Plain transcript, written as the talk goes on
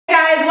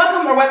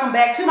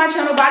welcome back to my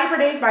channel, Body for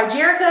Days by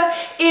Jerrika.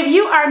 If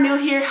you are new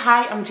here,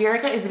 hi, I'm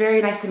Jerrika. It's very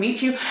nice to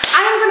meet you.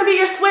 I am going to be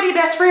your sweaty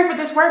best friend for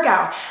this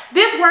workout.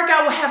 This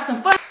workout will have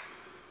some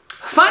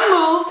fun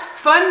moves,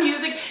 fun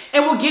music,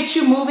 and will get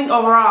you moving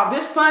overall.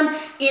 This fun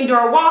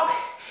indoor walk,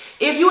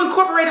 if you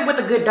incorporate it with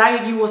a good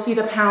diet, you will see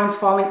the pounds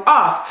falling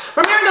off.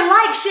 Remember to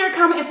like, share,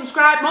 comment, and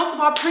subscribe. Most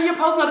of all, turn your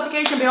post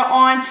notification bell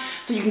on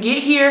so you can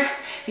get here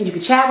and you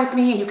can chat with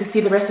me and you can see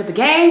the rest of the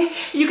gang.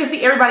 You can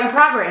see everybody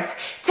progress.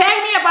 Tag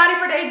me at Body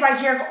for Days by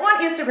Jerrika on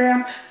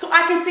Instagram so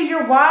I can see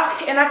your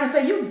walk and I can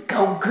say, you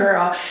go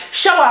girl.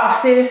 Show off,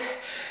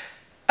 sis.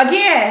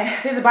 Again,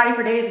 this is Body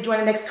for Days to join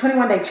the next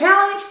 21-day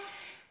challenge.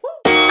 Woo.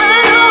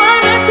 I know I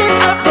messed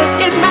it up,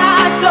 but in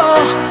my soul,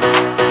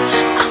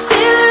 I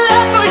feel a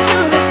love for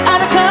you that's out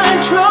of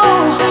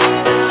control.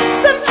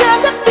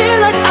 Sometimes I feel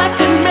like I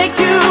can make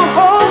you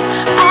whole.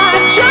 I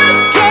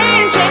just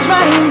can't change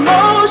my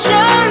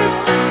emotions.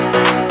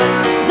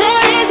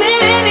 There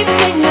isn't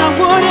anything I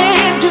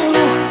wouldn't do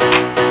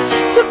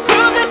to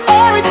prove that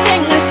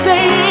everything I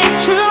say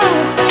is true.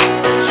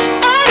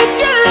 And if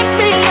you let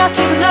me, I'll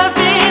keep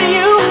loving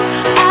you.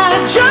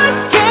 I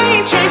just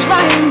can't change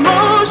my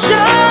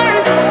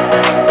emotions.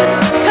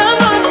 Come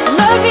on,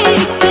 love me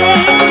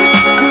again.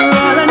 You're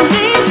all I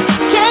need.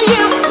 Can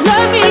you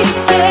love me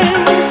again?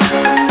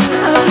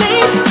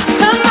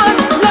 Come on,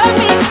 love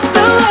me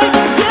the way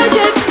you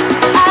did.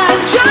 I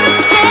just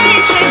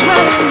can't change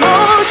my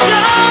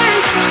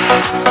emotions.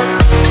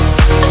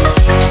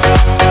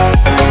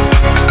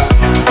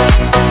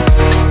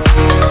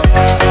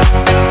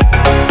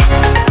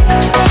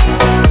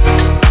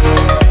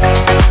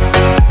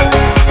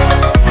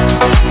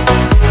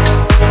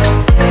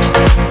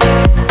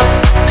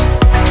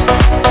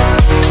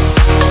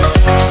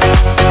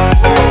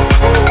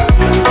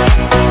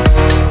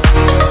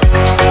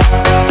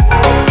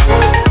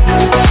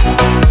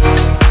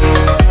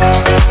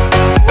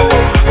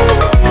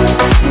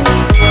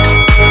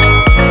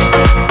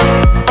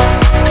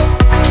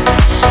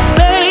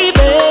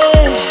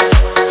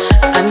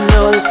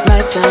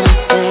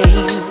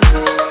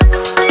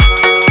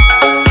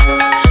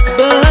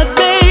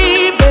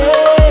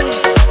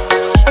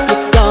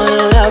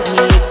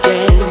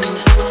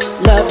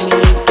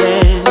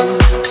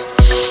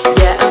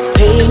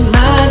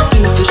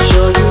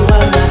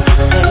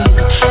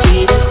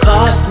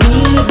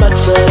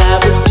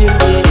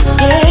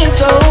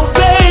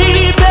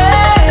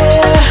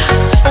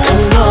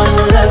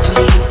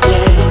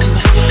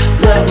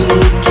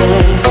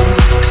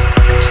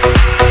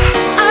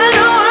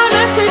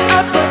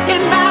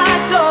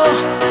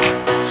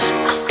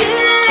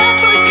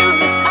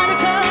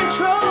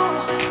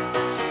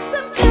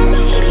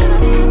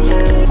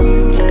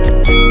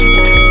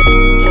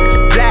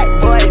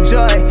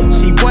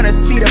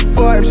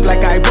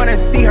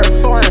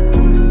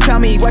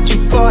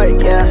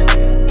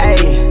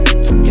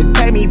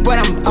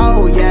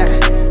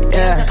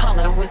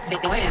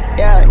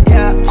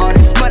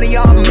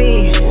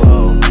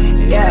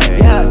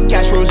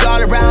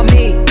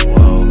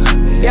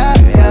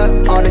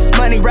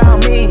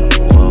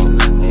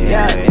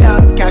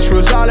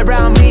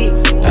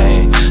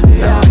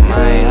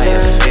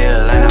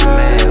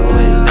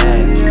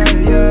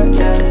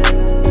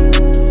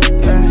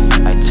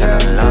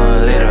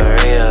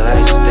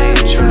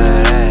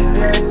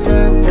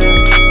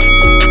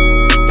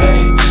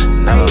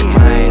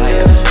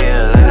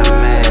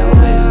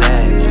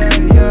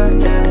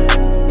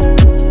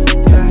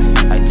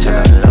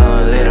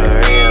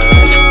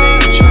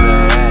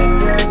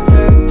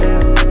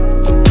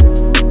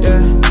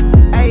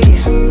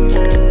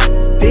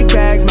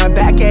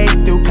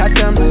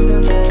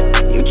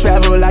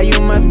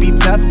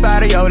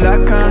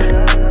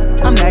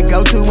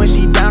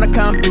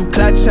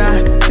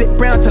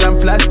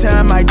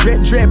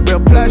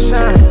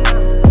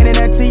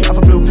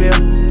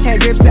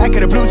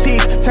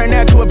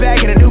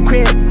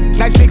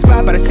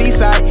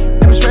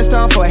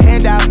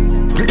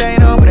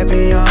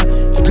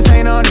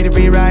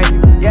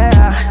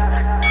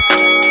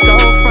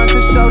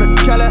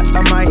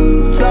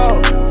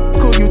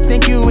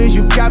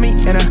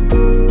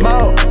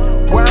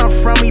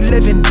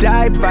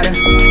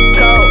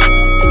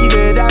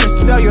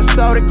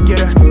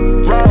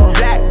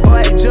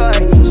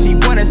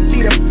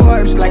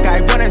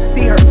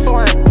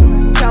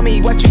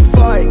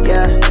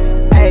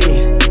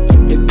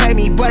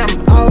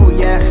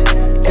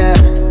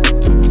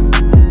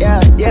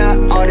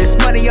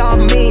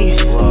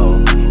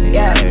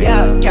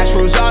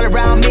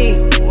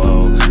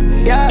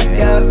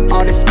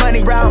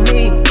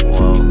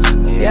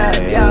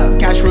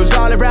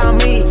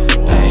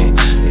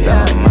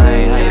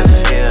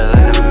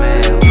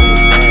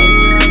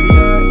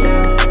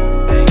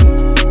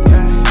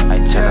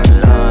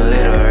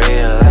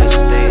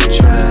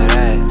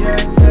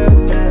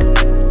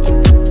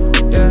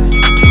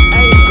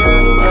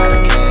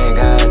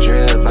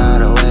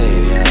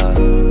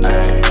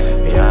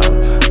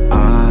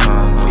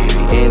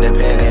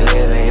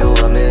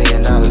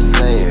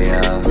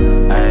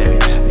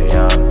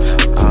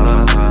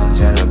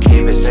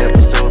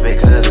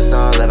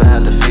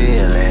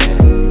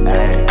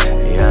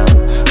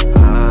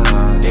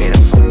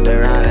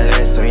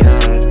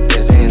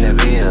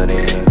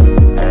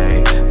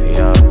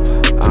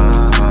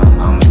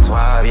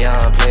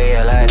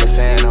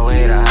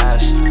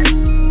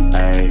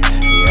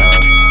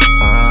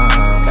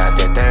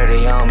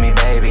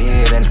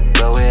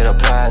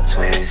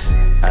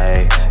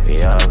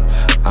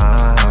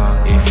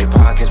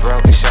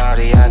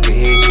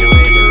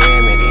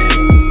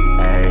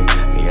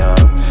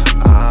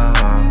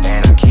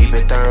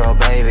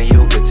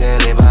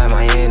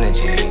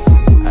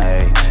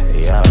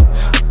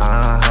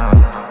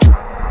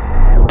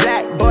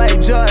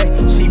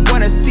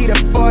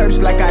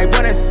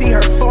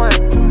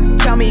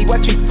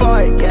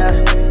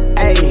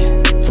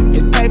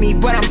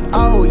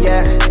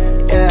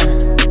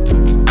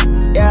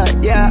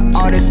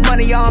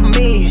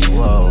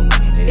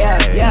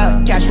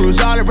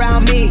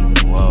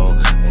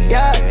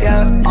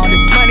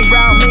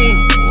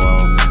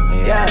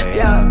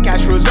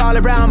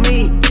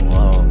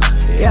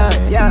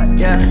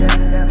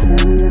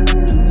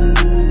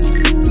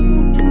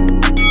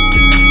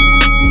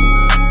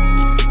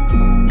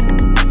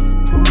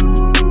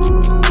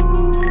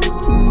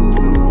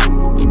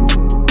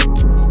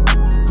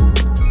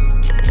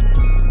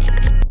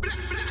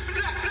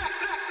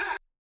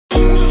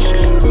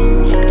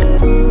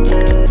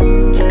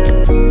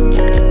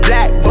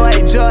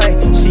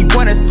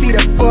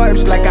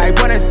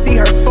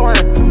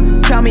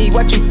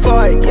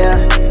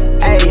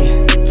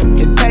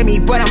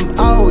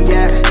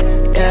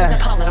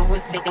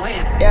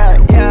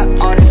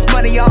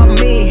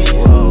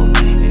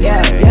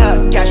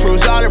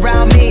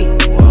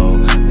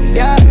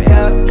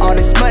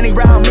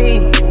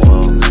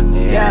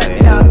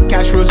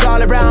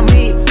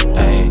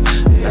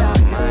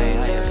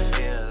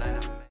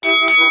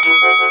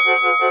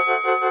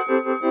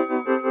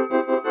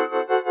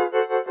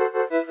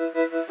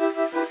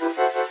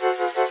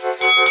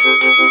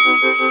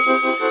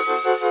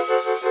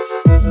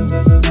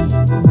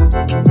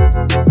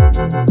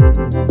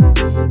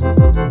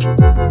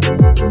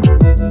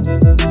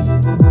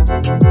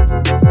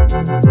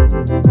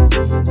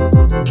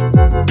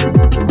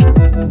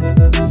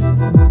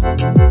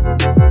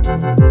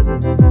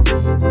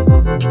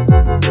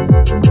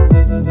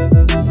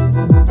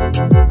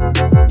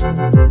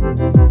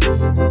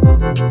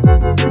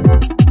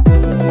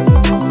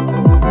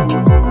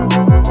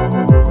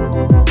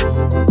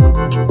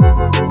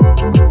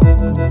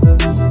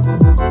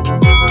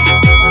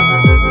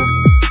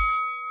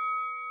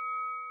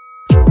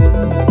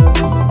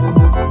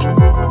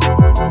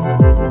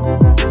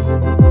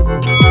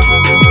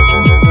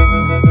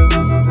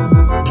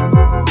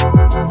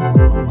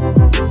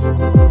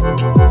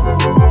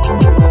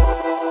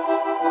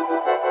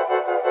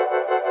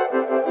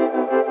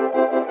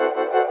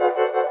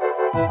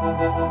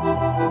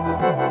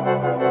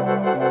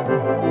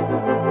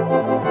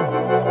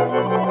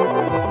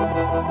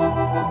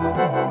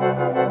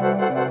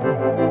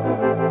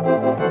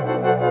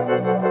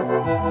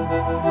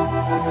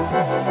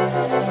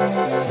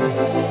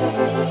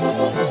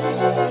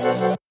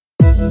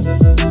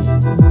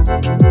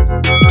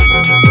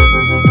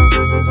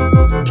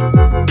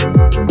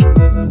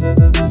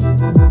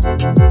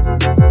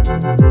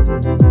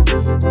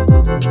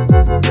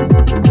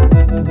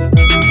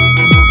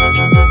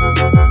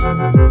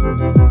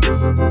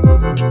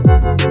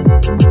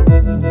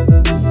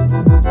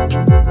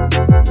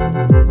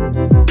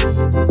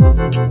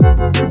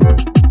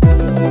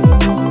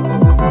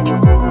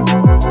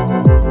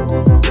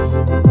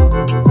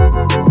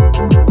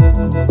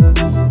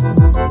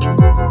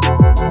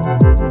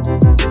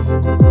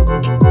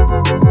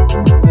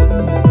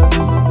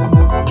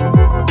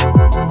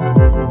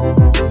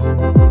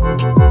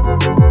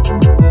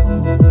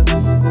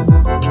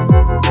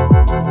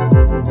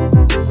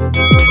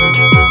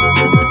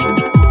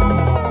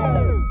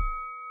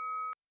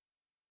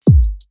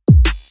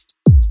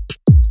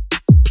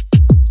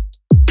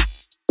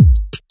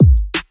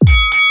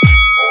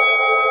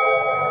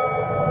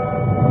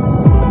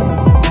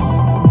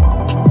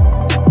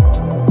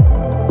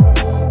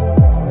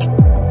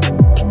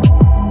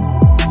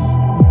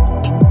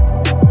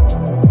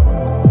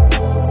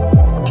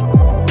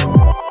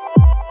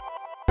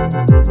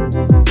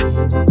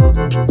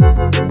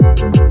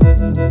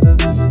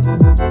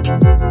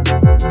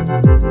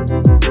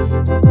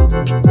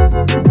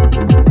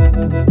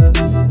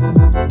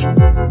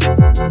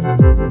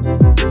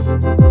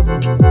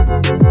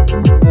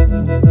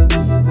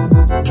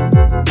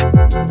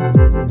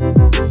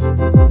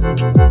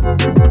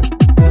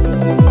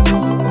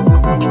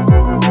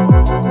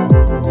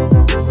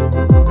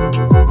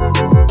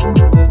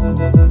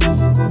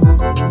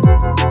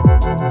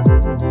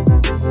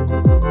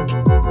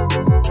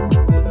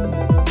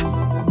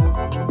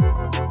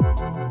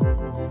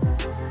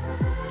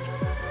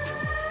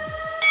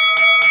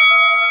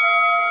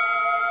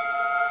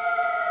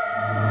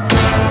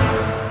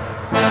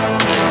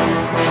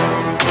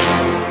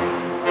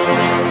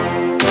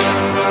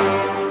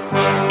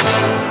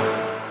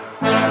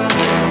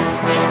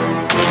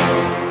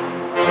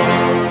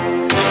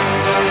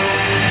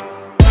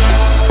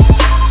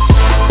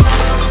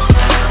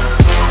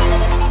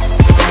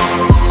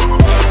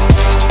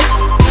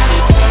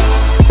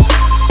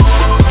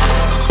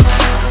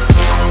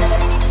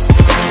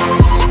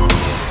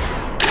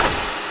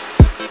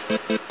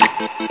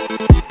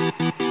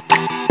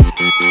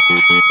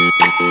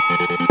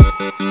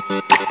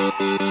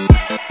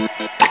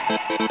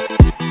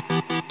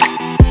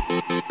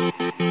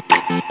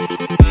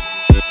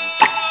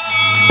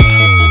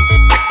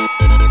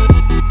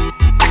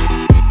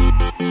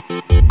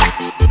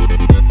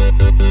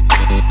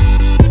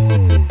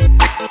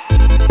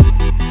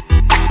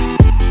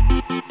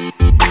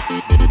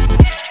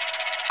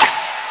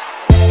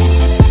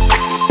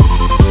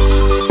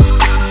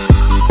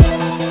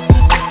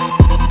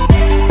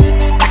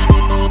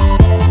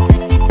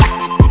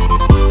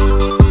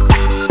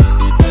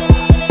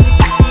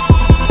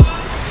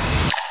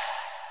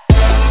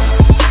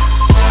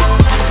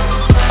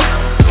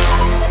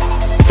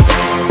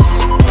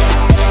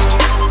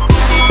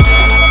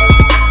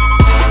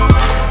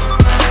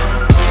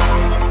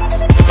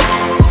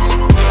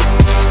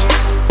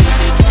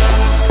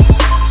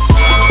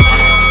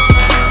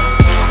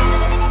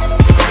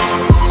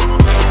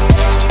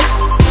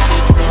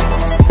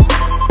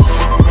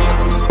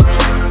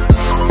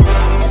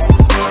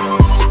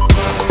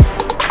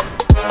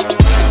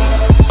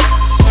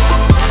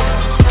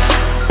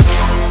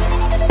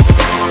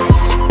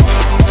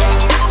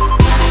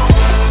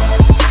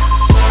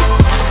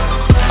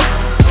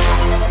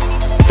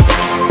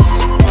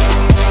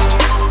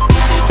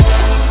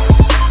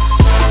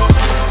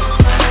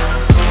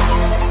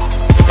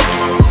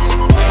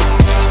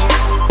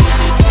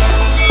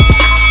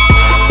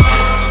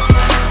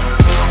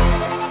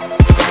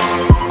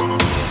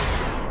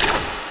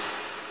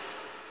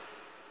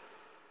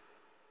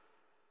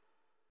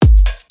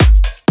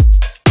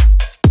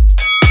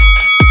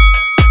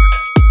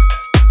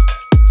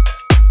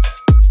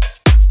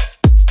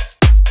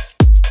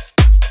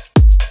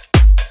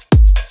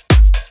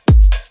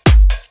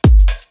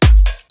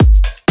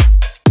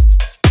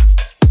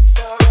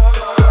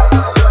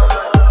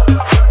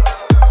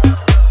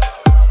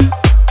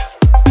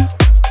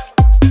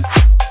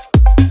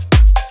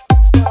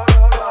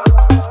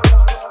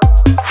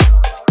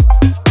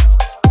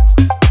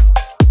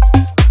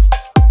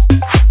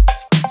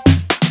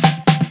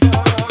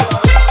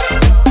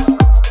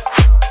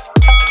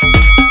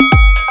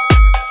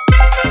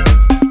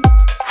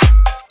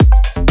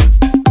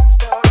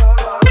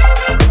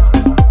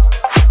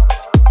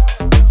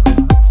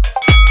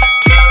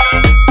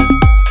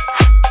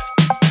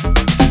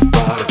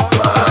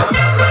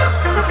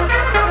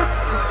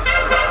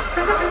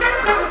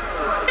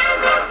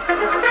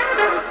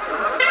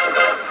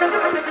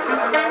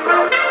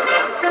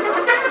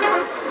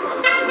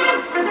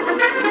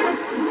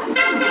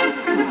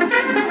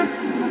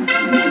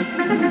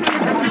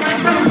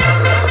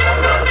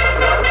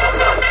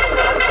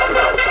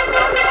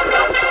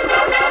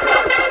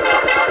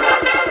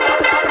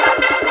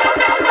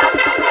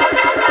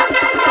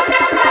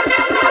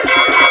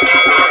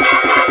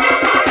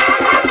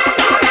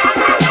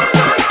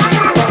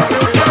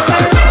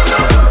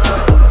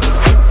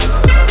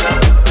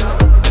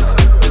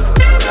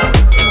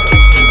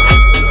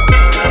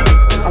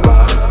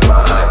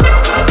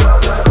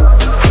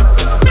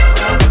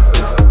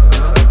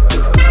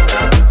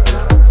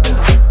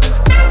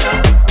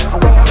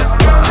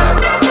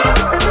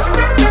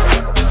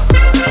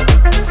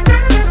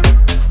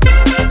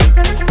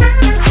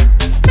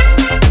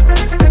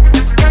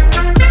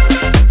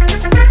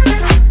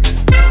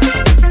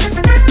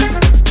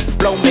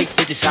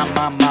 just I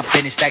mind my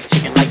business, stack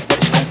chicken like what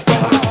it's gon' be.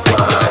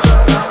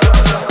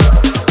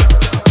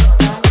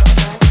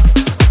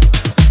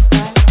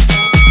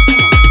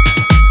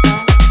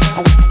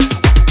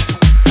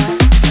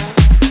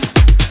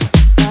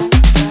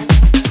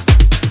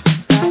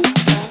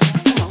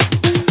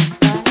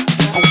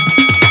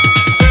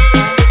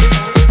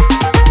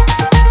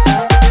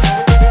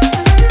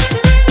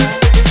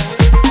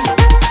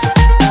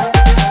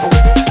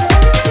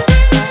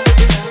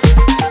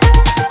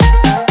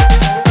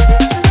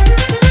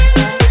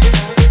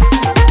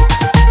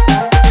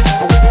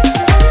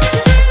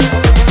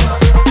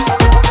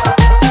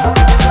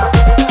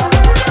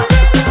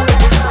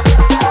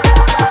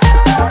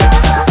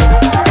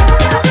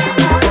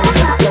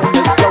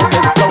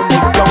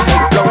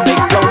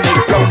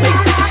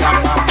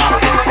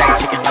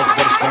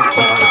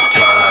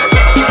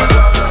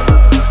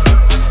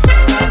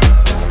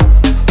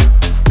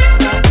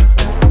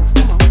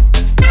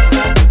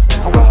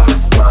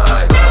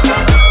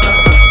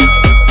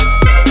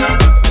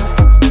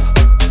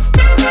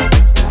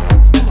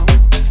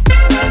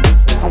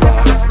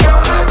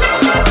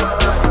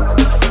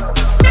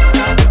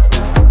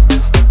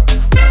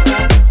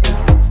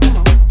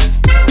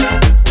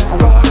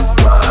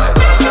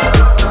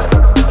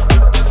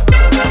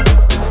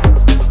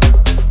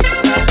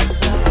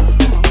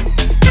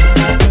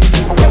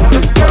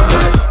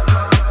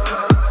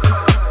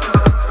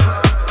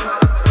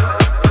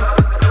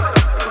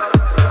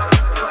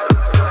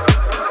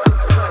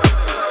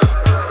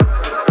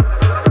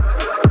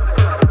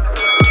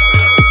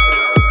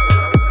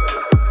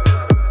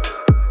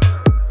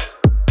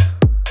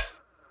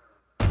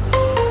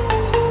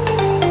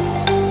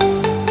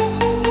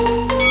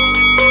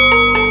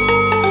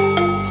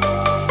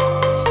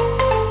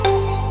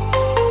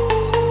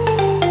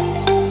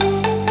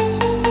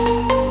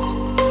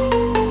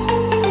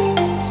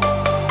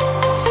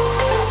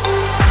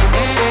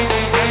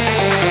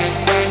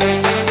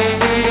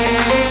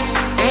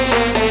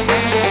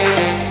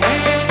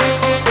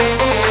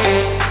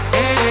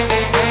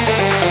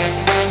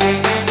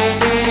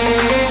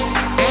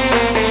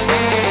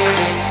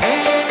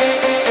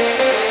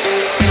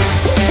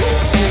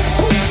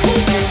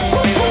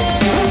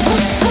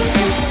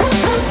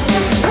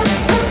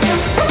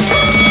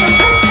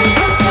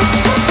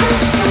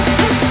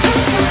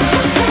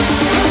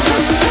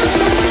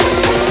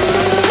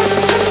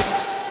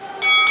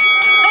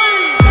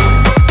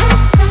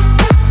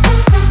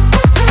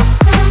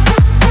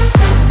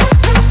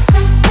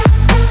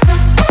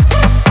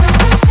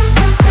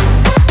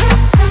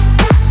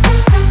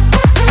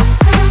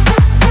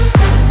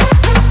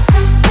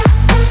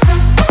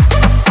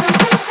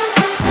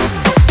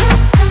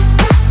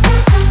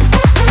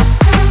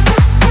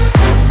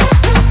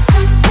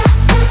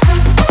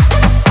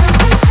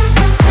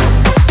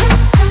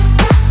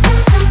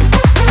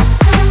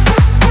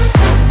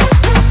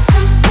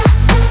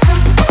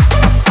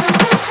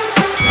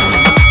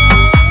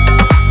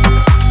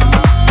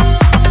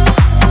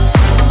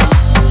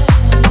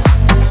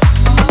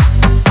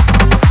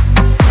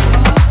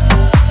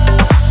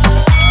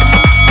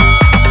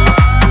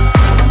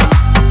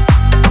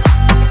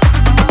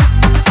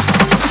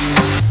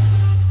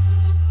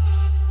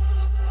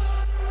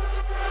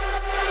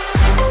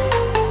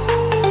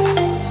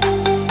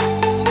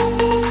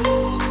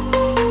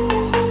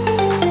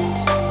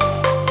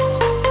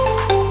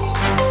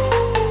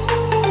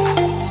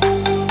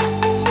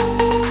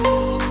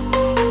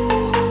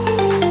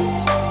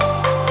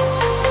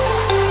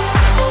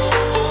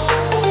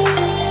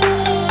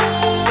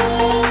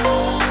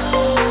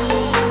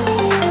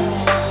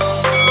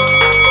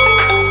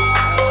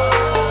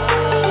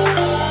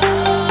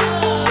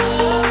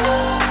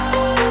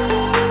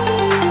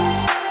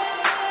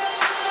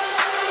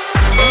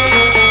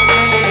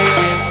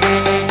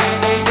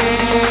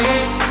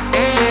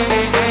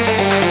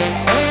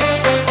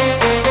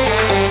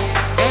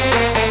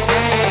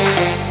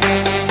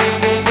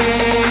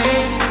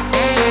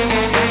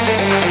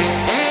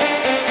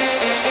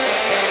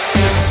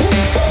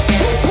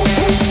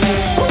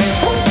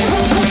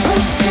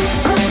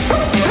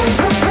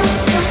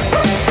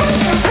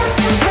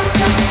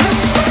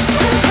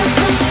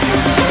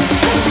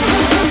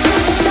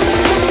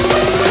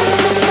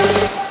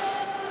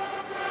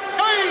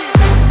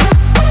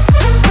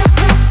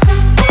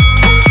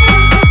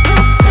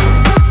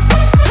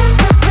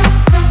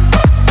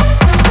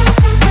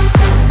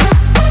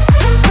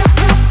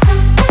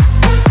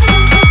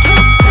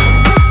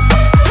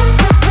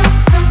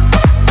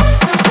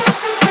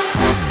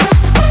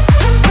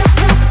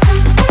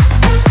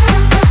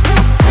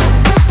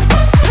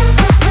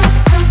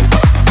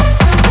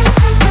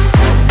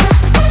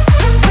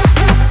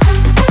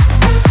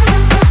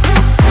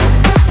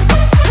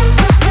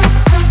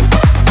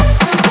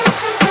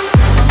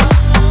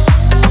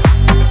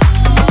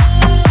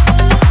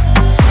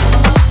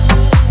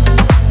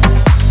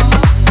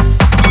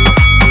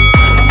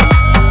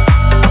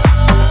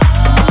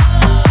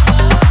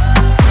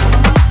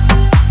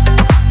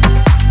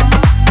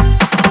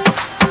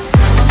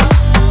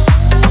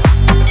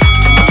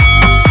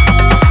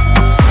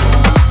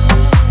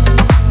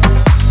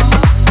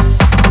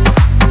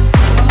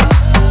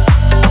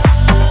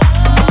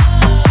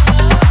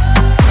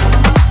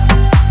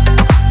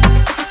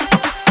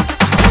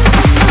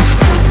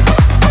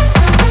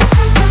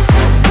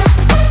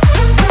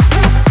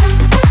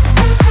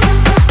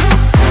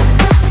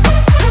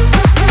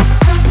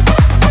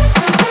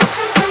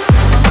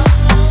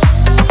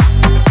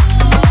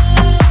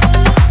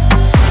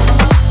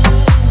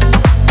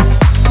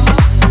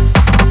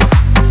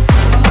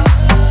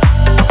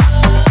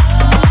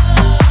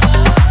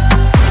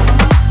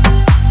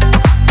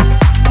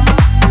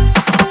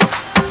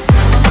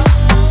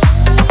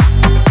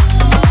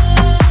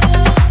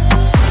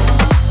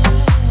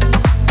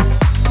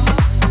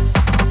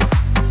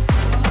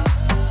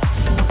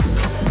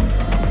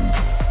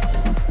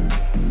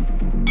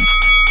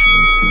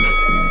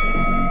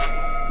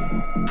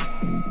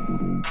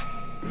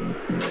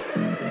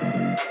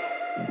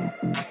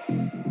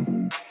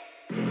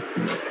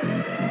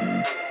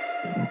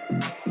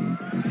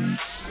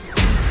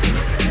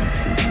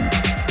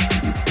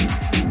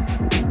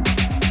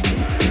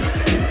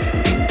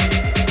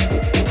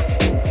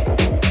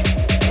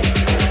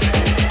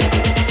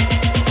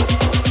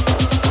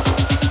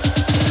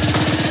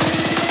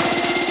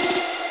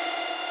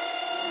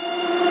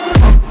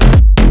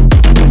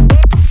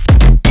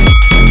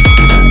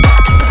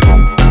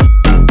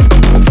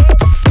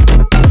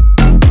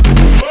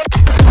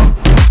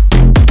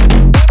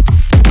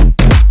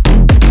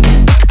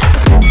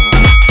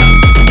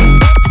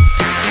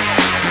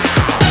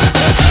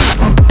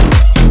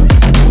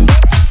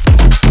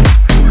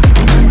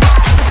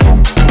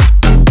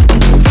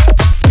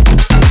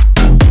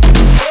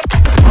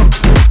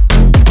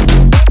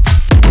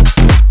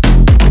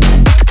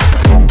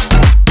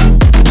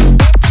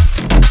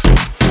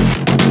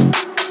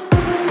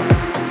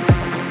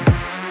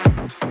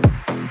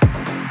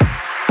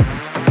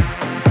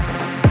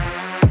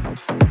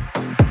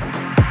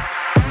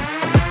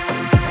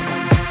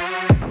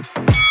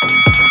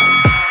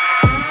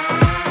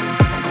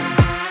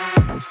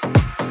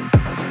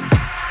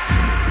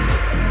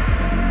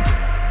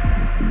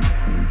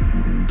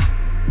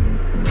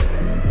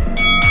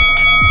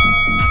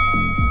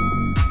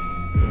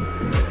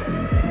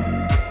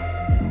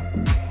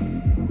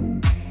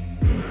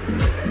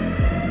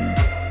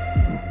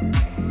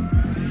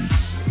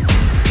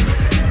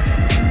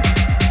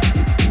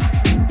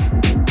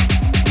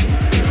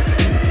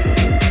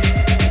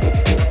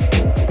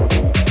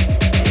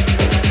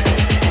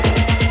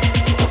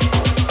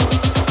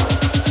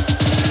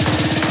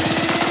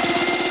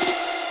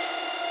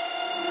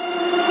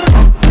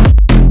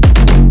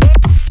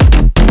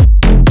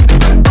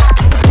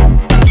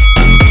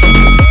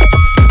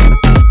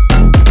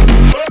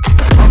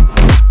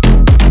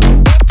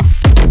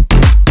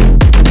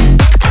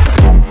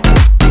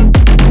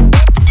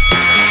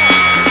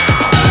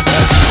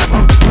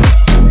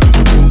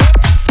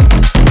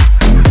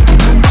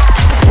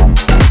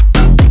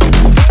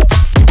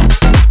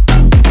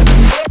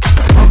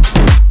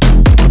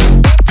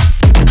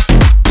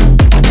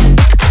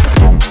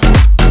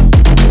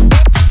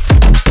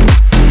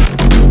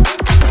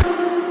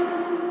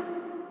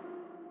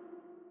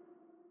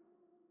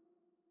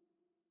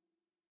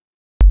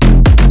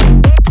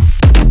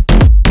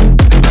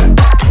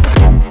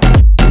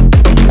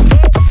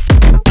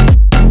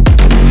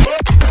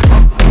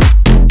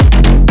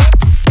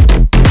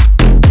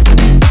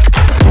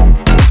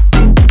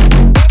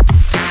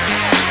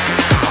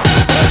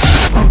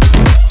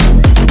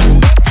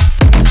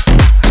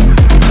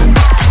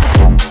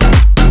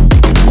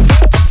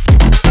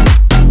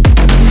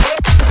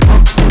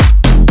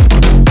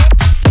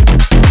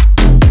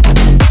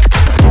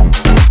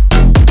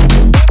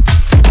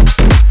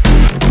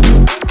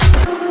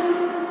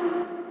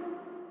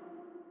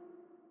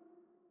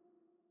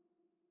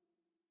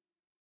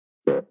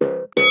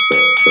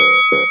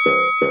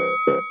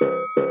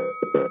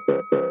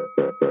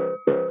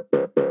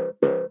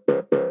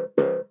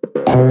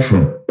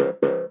 Caution,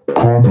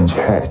 contents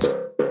hot.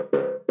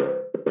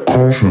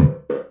 Caution,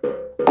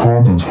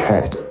 contents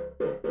hot.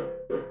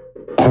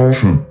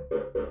 Caution,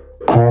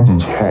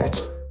 contents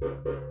hot.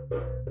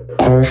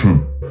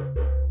 Caution,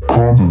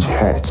 contents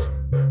hot.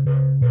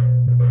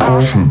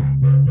 Caution,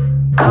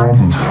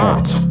 contents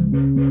hot.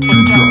 You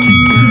got to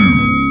give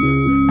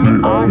me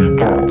all you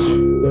got.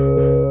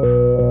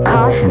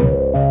 Caution,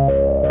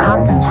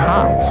 contents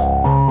hot.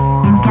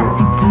 You got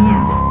to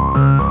give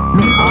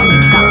me all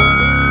you got.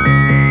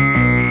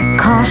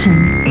 Caution,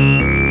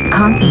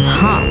 contents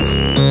hot.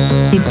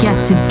 You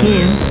got to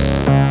give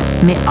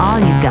me all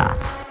you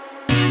got.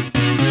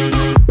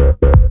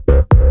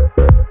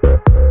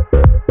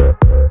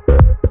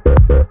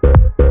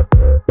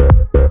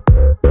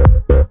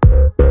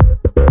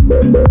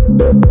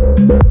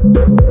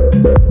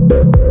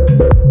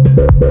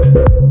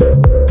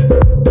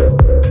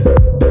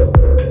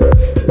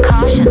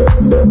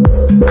 Caution,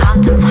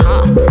 contents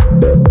hot.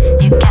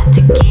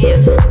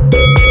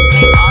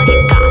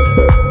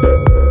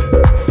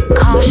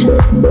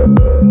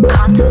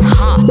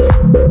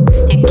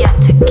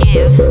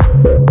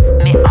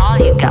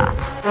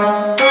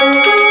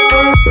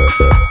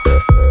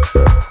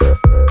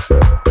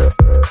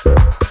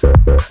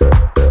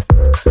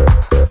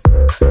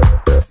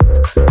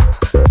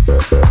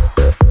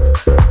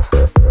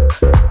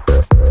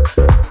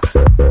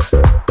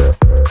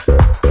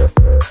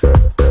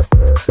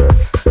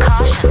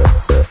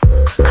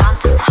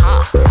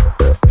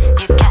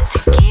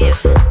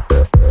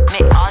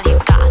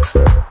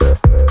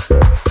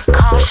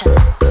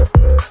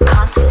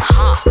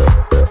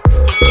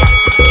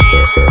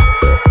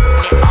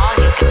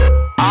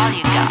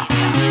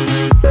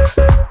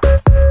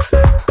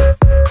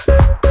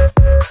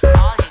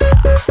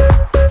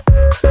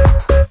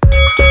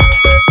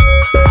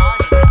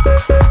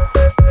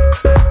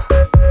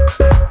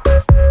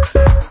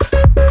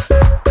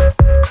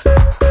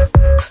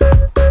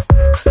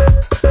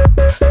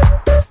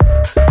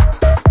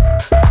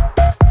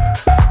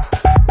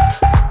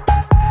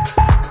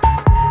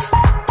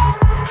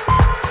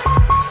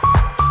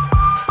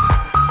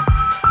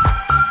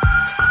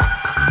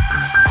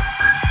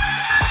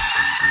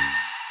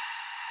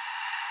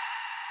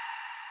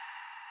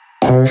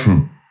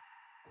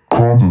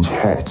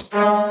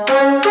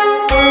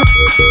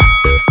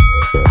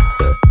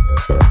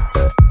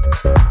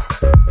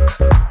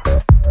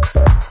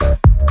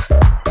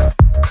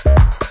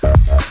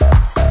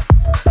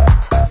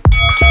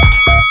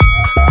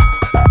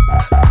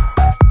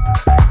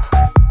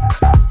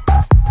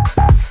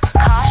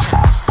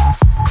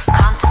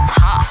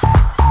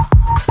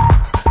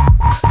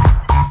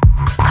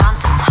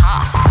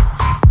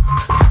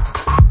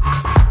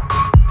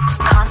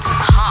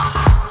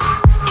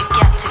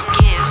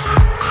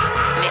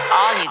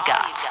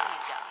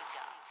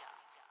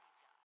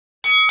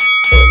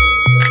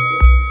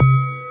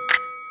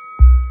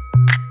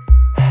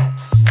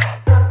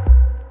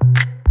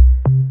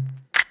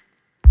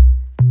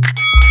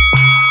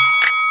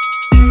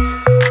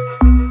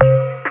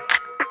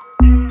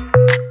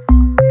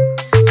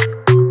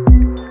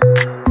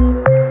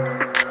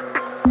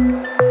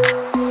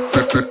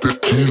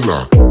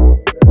 Tequila.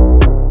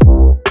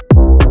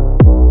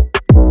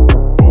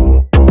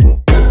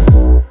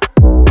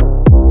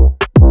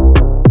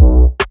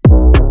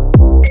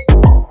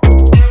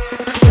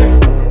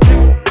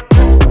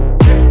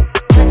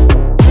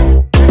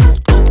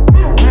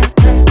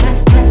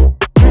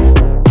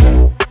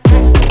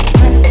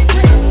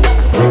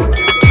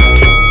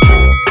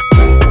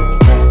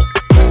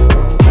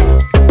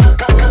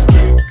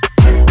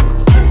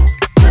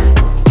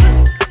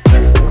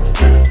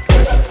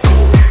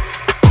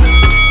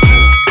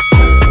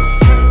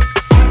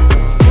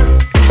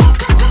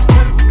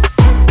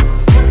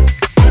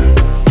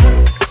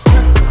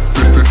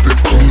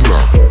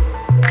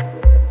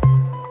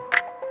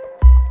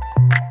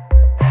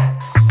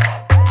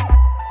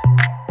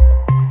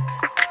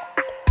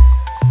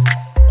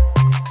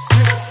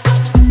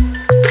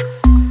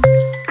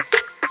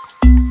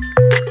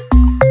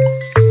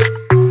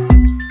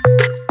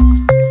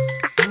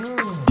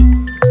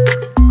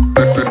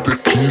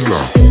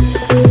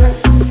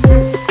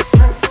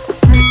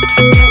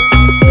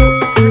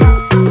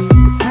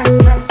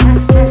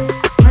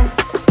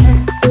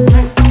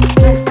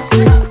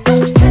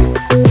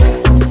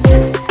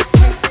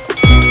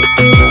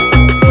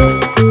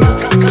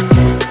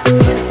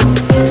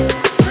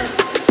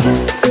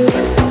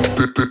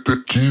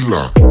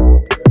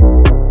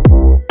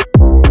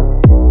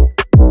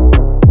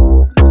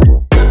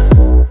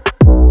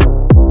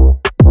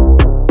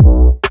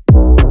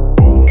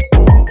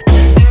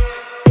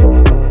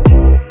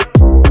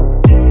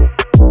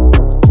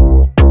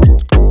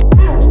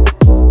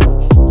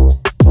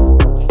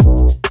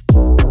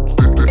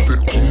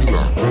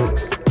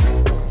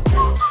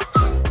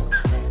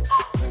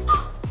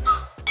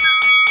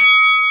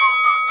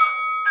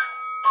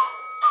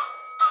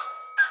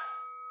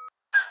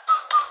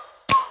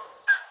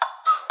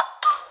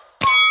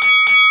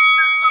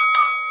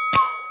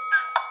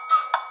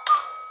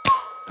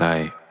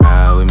 Like,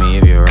 ride with me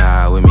if you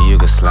ride with me, you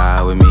can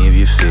slide with me if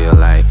you feel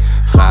like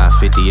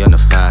 550 on the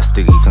 5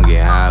 sticky, come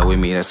get high with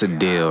me, that's a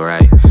deal,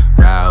 right?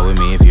 Ride with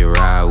me if you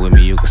ride with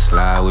me, you can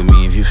slide with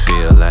me if you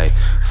feel like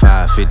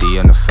 550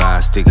 on the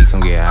 5 sticky,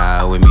 come get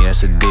high with me,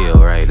 that's a deal,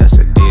 right? That's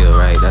a deal,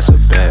 right? That's a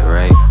bet,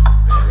 right?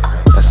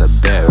 That's a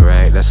bet,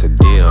 right? That's a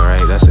deal,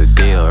 right? That's a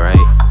deal, right?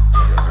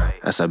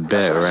 That's a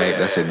bet, right?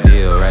 That's a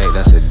deal, right?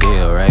 That's a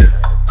deal, right?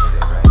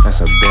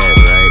 That's a bet,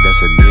 right?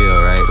 That's a deal,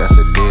 right? That's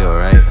a deal,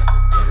 right?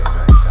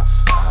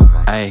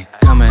 Ayy,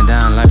 coming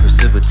down like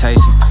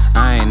precipitation.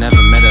 I ain't never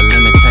met a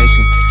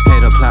limitation.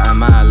 Hate plotting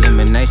my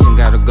elimination.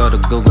 Gotta go to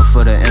Google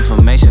for the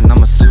information.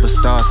 I'm a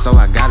superstar, so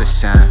I gotta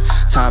shine.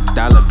 Top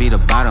dollar be the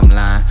bottom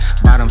line.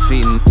 Bottom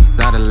feeding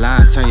out of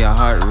line. Turn your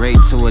heart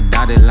rate to a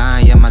dotted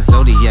line. Yeah, my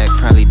zodiac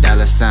probably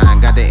 $sign.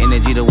 Got the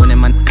energy to win in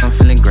my I'm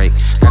feeling great.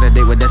 Got a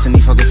date with destiny,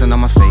 focusing on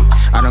my fate.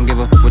 I don't give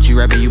a what you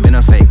rapping, you been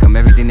a fake. I'm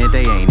everything that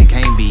they ain't, it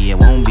can't be, it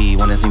won't be.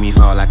 Wanna see me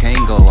fall, I can't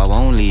go, I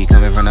won't leave.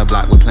 Coming from the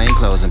block with plain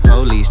clothes and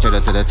police. Straight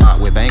up to the top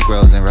with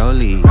bankrolls and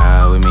rollies.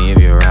 Ride with me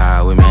if you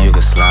ride with me, you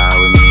can slide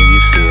with me if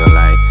you feel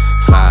like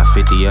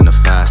 550 on the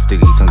 5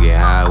 sticky, come get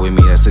high with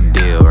me, that's a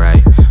deal,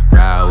 right?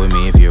 Ride with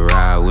me if you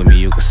ride with me,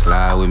 you can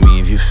slide with me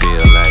if you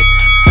feel like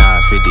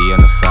 550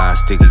 on the 5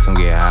 sticky, come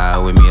get high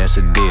with me, that's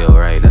a deal,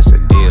 right? That's a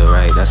deal,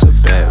 right? That's a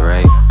bet,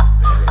 right?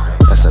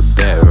 That's a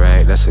bet,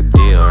 right? That's a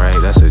deal, right?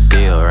 That's a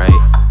deal, right?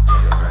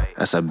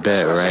 That's a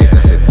bet, right?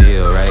 That's a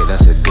deal, right?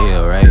 That's a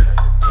deal, right?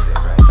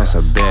 That's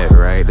a bet,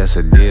 right? That's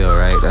a deal,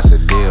 right? That's a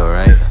deal,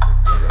 right?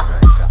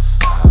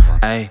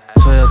 Ayy,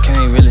 12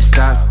 can't really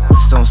stop,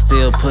 so I'm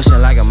still pushing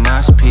like a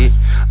mosh pit.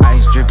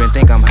 Ice dripping,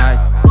 think I'm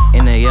hot.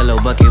 In a yellow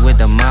bucket with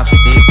the mop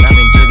stick. I've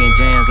been jugging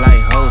jams like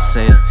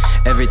wholesale.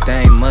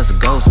 Everything must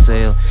go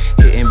sell.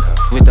 Hitting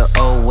with the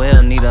old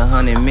well. Need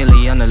 100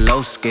 million on the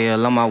low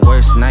scale. On my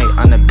worst night,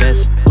 I'm the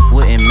best.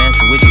 Wouldn't mess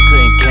with you,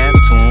 couldn't cap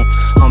to him.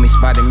 Homie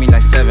spotted me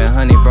like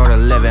 700, brought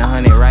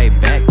 1100 right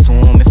back to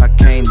him. If I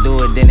can't do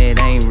it, then it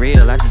ain't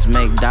real. I just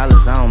make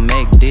dollars, I don't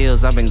make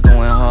deals. I've been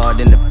going hard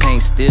in the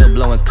paint, still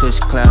blowing kush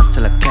clouds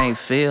till I can't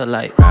feel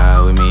like.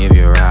 Ride with me if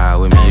you ride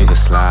with me, you can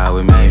slide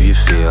with me if you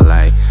feel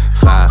like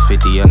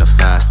 550 on the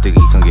 5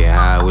 sticky, come get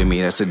high with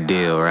me, that's a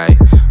deal, right?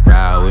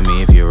 Ride with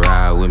me if you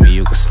ride with me,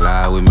 you can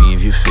slide with me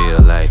if you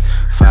feel like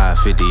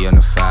 550 on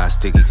the 5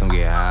 sticky, come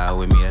get high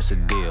with me, that's a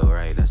deal,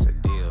 right? That's a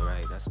deal,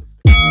 right? That's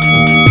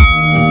a